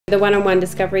The one-on-one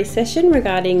discovery session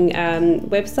regarding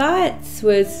websites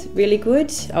was really good.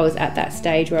 I was at that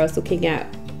stage where I was looking at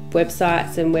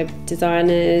websites and web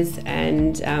designers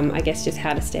and I guess just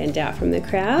how to stand out from the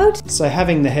crowd. So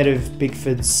having the head of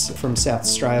Bigfords from South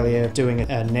Australia doing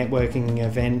a networking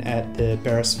event at the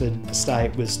Beresford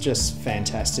estate was just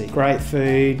fantastic. Great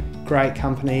food, great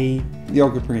company. The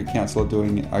Onkaparinga Council are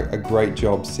doing a great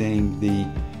job seeing the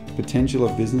potential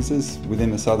of businesses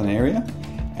within the southern area,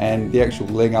 and the actual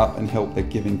leg up and help they're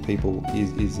giving people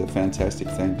is a fantastic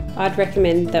thing. I'd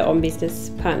recommend the On Business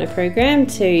Partner Program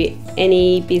to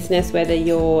any business, whether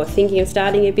you're thinking of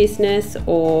starting a business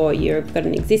or you've got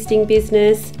an existing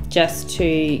business, just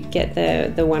to get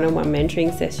the one-on-one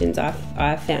mentoring sessions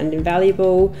I've found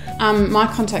invaluable.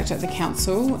 My contact at the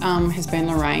council has been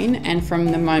Lorraine, and from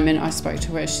the moment I spoke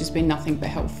to her, she's been nothing but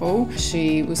helpful.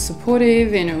 She was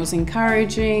supportive and it was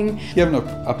encouraging. If you haven't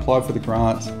applied for the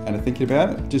grant and are thinking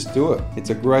about it, just do it. It's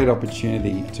a great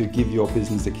opportunity to give your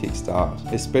business a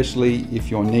kickstart, especially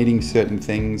if you're needing certain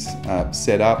things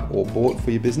set up or bought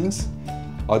for your business.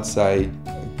 I'd say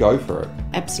go for it.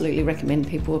 Absolutely recommend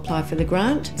people apply for the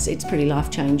grant. It's pretty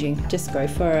life-changing. Just go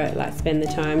for it, like spend the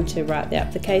time to write the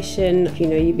application. If you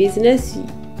know your business,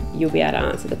 you'll be able to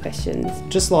answer the questions.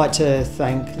 Just like to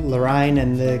thank Lorraine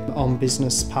and the On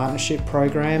Business Partnership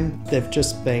Program. They've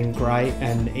just been great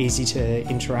and easy to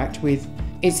interact with.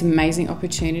 It's an amazing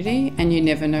opportunity and you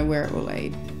never know where it will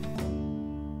lead.